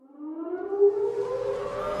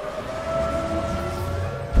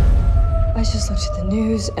I just looked at the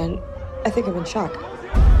news and I think I'm in shock.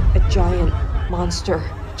 A giant monster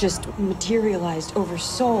just materialized over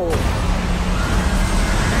Seoul.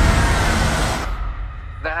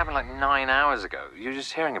 That happened like 9 hours ago. You're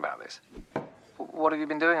just hearing about this. What have you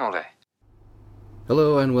been doing all day?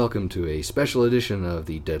 Hello and welcome to a special edition of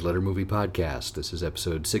the Dead Letter Movie Podcast. This is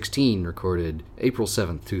episode 16, recorded April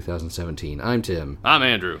 7th, 2017. I'm Tim. I'm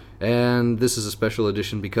Andrew. And this is a special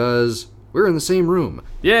edition because we're in the same room.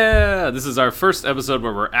 Yeah, this is our first episode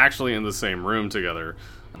where we're actually in the same room together.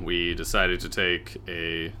 We decided to take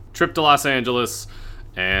a trip to Los Angeles,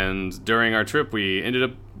 and during our trip we ended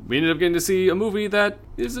up getting to see a movie that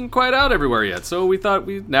isn't quite out everywhere yet. So we thought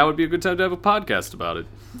now would be a good time to have a podcast about it.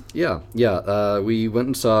 Yeah. We went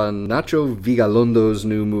and saw Nacho Vigalondo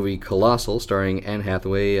new movie Colossal, starring Anne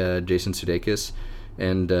Hathaway, Jason Sudeikis,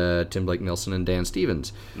 and Tim Blake Nelson and Dan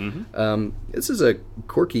Stevens. Mm-hmm. This is a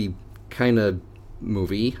quirky kind of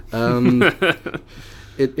movie.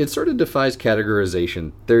 It sort of defies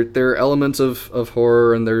categorization. There are elements of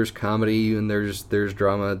horror, and there's comedy, and there's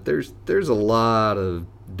drama. There's a lot of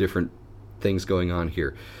different things going on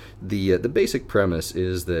here. The basic premise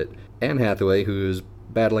is that Anne Hathaway, who is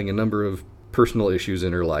battling a number of personal issues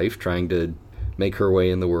in her life, trying to make her way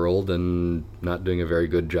in the world and not doing a very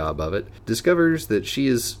good job of it, discovers that she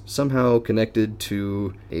is somehow connected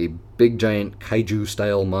to a big giant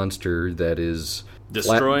kaiju-style monster that is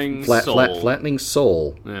destroying Seoul. Flattening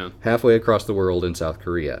Seoul, yeah, halfway across the world in South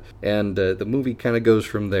Korea. And the movie kind of goes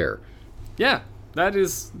from there. Yeah, that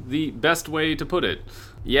is the best way to put it.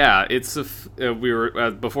 Yeah, it's we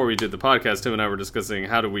were before we did the podcast, Tim and I were discussing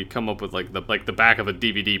how do we come up with like the back of a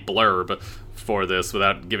DVD blurb for this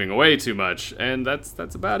without giving away too much, and that's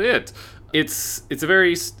about it. It's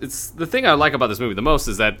the thing I like about this movie the most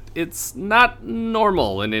is that it's not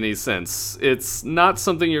normal in any sense. It's not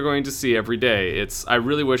something you're going to see every day. I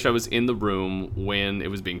really wish I was in the room when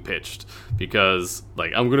it was being pitched, because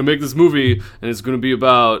like I'm gonna make this movie and it's gonna be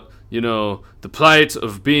about, you know, the plight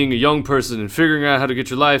of being a young person and figuring out how to get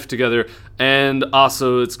your life together, and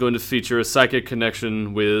also it's going to feature a psychic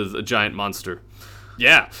connection with a giant monster.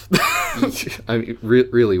 Yeah. I mean,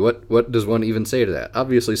 really, what does one even say to that?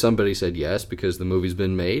 Obviously, somebody said yes because the movie's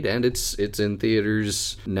been made and it's in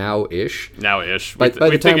theaters now-ish. Now-ish. By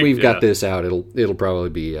the time we've got this out, it'll probably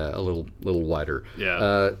be a little wider.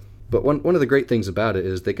 Yeah. But one of the great things about it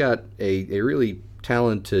is they got a really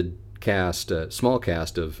talented cast, small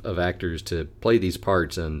cast of actors to play these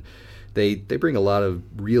parts, and they bring a lot of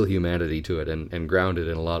real humanity to it and ground it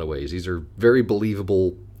in a lot of ways. These are very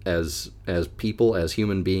believable as people, as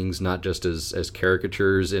human beings, not just as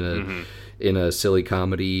caricatures in a silly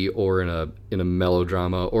comedy or in a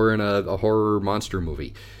melodrama or in a horror monster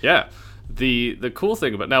movie. Yeah. The cool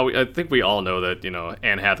thing about now, I think we all know that, you know,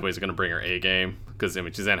 Anne Hathaway's going to bring her A game, because I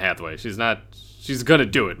mean she's Anne Hathaway. She's gonna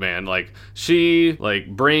do it, man. Like, she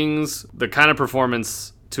brings the kind of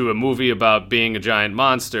performance to a movie about being a giant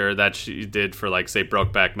monster that she did for, like, say,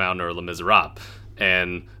 Brokeback Mountain or Les Miserables.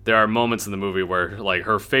 And there are moments in the movie where, like,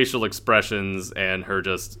 her facial expressions and her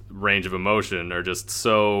just range of emotion are just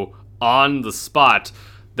so on the spot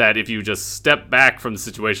that if you just step back from the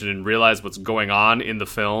situation and realize what's going on in the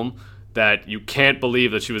film, that you can't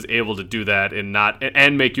believe that she was able to do that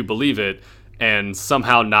and make you believe it, and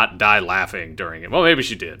somehow not die laughing during it. Well, maybe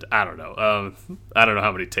she did. I don't know. I don't know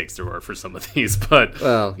how many takes there were for some of these, but...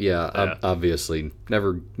 Well, yeah. Obviously.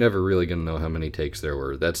 Never really going to know how many takes there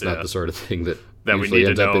were. That's not the sort of thing that we usually need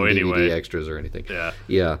ends to up know in anyway. DVD extras or anything. Yeah.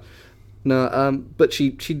 Yeah. No, but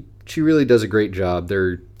she really does a great job.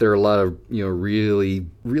 There are a lot of, you know, really,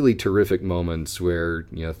 really terrific moments where,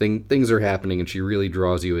 you know, things are happening and she really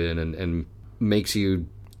draws you in and makes you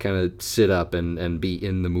kind of sit up and be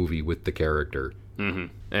in the movie with the character. Mm-hmm.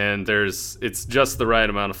 And it's just the right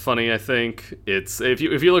amount of funny, I think. It's if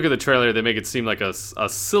you look at the trailer, they make it seem like a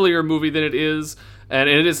sillier movie than it is. And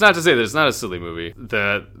it's not to say that it's not a silly movie.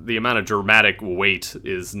 The amount of dramatic weight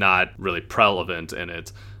is not really prevalent in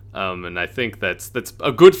it. And I think that's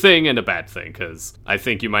a good thing and a bad thing, because I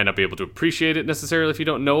think you might not be able to appreciate it necessarily if you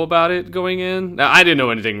don't know about it going in. Now, I didn't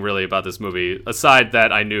know anything really about this movie, aside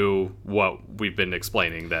that I knew what we've been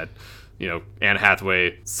explaining, that, you know, Anne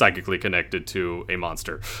Hathaway psychically connected to a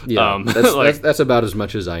monster. Yeah, that's about as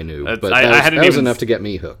much as I knew, but that was enough to get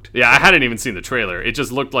me hooked. Yeah, I hadn't even seen the trailer. It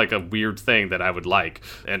just looked like a weird thing that I would like,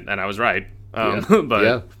 and I was right.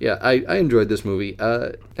 I enjoyed this movie.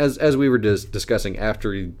 As we were discussing after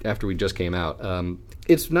we just came out,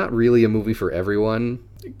 it's not really a movie for everyone.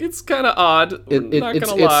 It's kind of odd. Not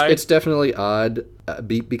gonna lie. It's definitely odd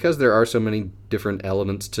because there are so many different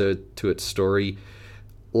elements to its story.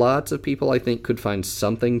 Lots of people, I think, could find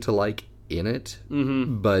something to like in it,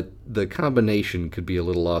 but the combination could be a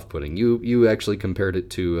little off-putting. You actually compared it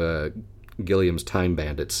to Gilliam's Time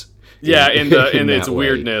Bandits. Yeah, in its that way.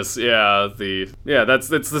 weirdness. Yeah, it's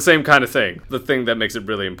the same kind of thing. The thing that makes it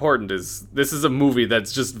really important is this is a movie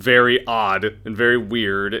that's just very odd and very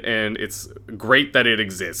weird, and it's great that it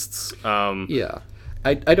exists. Yeah,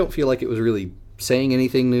 I don't feel like it was really saying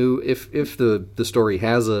anything new. If the story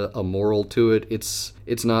has a moral to it,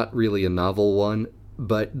 it's not really a novel one.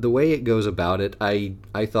 But the way it goes about it,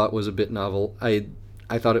 I thought was a bit novel.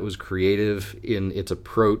 I thought it was creative in its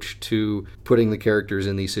approach to putting the characters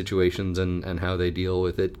in these situations and how they deal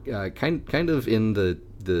with it. Kind of in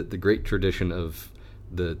the great tradition of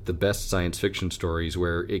the best science fiction stories,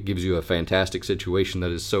 where it gives you a fantastic situation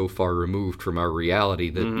that is so far removed from our reality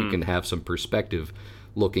that you can have some perspective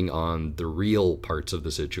looking on the real parts of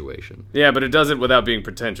the situation. Yeah, but it does it without being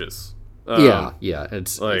pretentious. Yeah.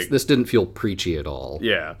 This didn't feel preachy at all.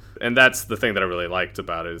 Yeah, and that's the thing that I really liked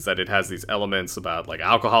about it, is that it has these elements about like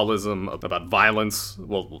alcoholism, about violence.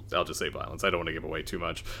 Well, I'll just say violence. I don't want to give away too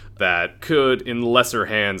much. That could, in lesser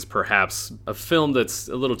hands, perhaps a film that's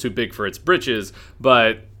a little too big for its britches,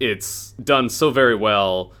 but it's done so very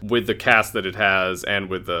well with the cast that it has and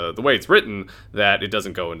with the way it's written that it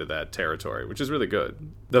doesn't go into that territory, which is really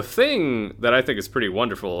good. The thing that I think is pretty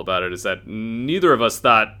wonderful about it is that neither of us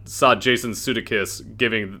saw Jason Sudeikis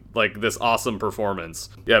giving like this awesome performance.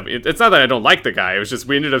 Yeah, it's not that I don't like the guy. It was just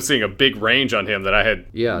we ended up seeing a big range on him that I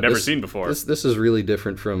had never seen before. This is really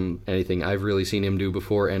different from anything I've really seen him do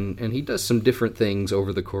before, and he does some different things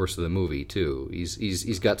over the course of the movie too.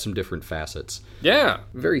 He's got some different facets. Yeah,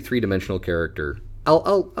 very three-dimensional character.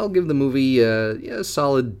 I'll give the movie a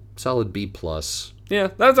solid B plus. Yeah,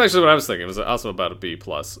 that's actually what I was thinking. It was also about a B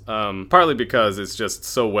plus. Partly because it's just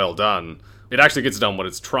so well done. It actually gets done what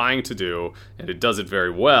it's trying to do, and it does it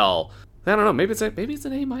very well. I don't know. Maybe it's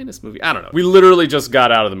an A minus movie. I don't know. We literally just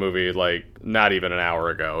got out of the movie like not even an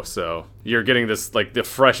hour ago, so you're getting this like the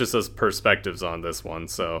freshest of perspectives on this one.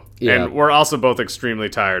 So yeah. And we're also both extremely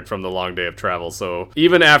tired from the long day of travel. So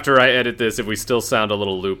even after I edit this, if we still sound a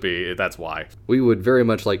little loopy, that's why. We would very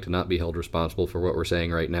much like to not be held responsible for what we're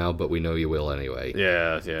saying right now, but we know you will anyway.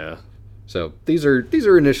 Yeah. So these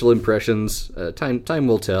are initial impressions. Time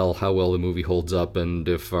will tell how well the movie holds up and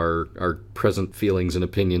if our present feelings and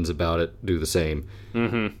opinions about it do the same.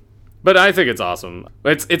 Mm-hmm. But I think it's awesome.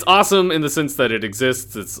 It's awesome in the sense that it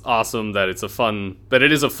exists. It's awesome that it is a fun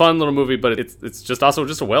little movie, but it's just also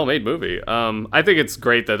just a well-made movie. I think it's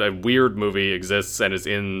great that a weird movie exists and is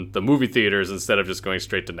in the movie theaters instead of just going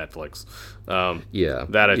straight to Netflix.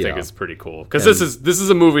 That I think is pretty cool, because this is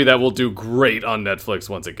a movie that will do great on Netflix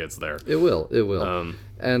once it gets there. It will.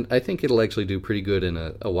 And I think it'll actually do pretty good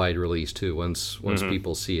in a wide release too. Once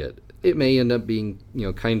people see it, it may end up being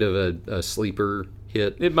kind of a sleeper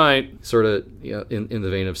hit. It might. Sort of, in the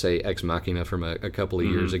vein of, say, Ex Machina from a couple of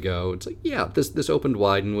years ago. It's like, yeah, this opened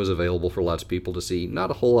wide and was available for lots of people to see. Not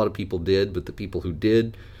a whole lot of people did, but the people who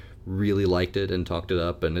did really liked it and talked it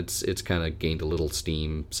up, and it's kind of gained a little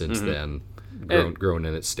steam since then, grown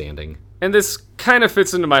in its standing. And this kind of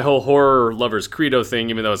fits into my whole horror lovers credo thing,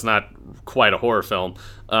 even though it's not quite a horror film,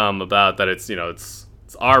 about that it's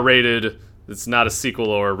R-rated, it's not a sequel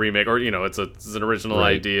or a remake, or, it's an original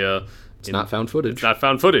idea. It's not found footage. It's not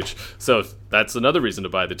found footage. So that's another reason to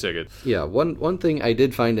buy the ticket. Yeah, one thing I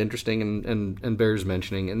did find interesting and bears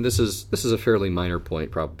mentioning, and this is a fairly minor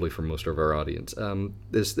point probably for most of our audience.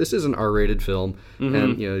 This is an R-rated film,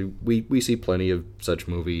 and we see plenty of such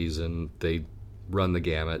movies, and they run the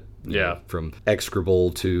gamut. From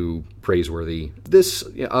execrable to praiseworthy. This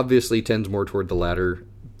obviously tends more toward the latter.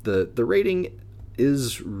 The rating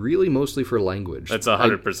is really mostly for language. That's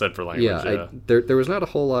 100% for language. Yeah. There was not a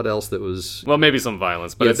whole lot else that was. Well, maybe some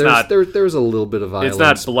violence, but it's not. There's a little bit of violence. It's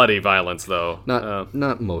not bloody violence, though.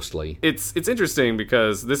 Not mostly. It's interesting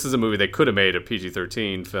because this is a movie they could have made a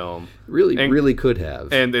PG-13 film. Really could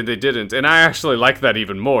have, and they didn't. And I actually like that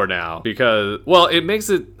even more now because, well, it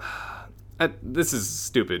makes it. This is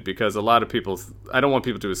stupid because a lot of people. I don't want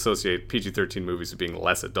people to associate PG-13 movies with being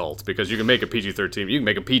less adult, because you can make a PG-13, you can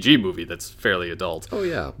make a PG movie that's fairly adult. Oh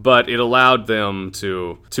yeah. But it allowed them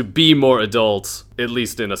to be more adult, at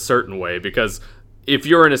least in a certain way, because if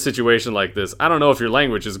you're in a situation like this, I don't know if your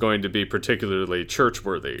language is going to be particularly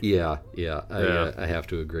church-worthy. Yeah, I have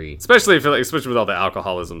to agree. Especially with all the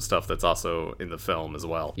alcoholism stuff that's also in the film as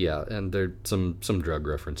well. Yeah, and there's some drug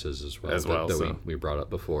references as well that we brought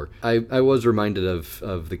up before. I was reminded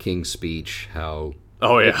of the King's Speech, how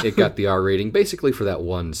it got the R rating basically for that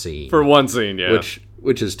one scene. For one scene, yeah.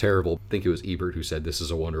 Which is terrible. I think it was Ebert who said this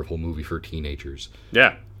is a wonderful movie for teenagers.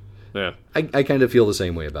 Yeah. Yeah, I kind of feel the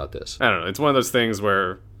same way about this. I don't know. It's one of those things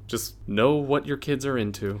where Just know what your kids are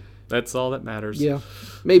into. That's all that matters. Yeah.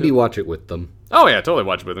 Maybe watch it with them. Oh, yeah, totally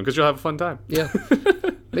watch it with them, because you'll have a fun time. Yeah.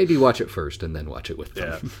 Maybe watch it first and then watch it with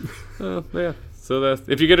them. Yeah. Yeah. So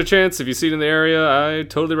if you get a chance, if you see it in the area, I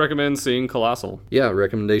totally recommend seeing Colossal. Yeah,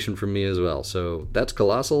 recommendation from me as well. So that's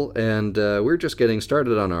Colossal, and we're just getting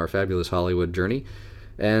started on our fabulous Hollywood journey.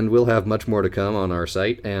 And we'll have much more to come on our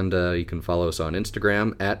site, and you can follow us on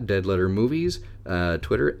Instagram at DeadletterMovies,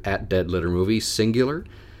 Twitter at DeadletterMovies, singular,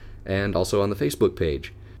 and also on the Facebook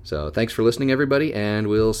page. So thanks for listening, everybody, and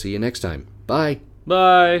we'll see you next time. Bye!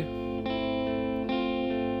 Bye!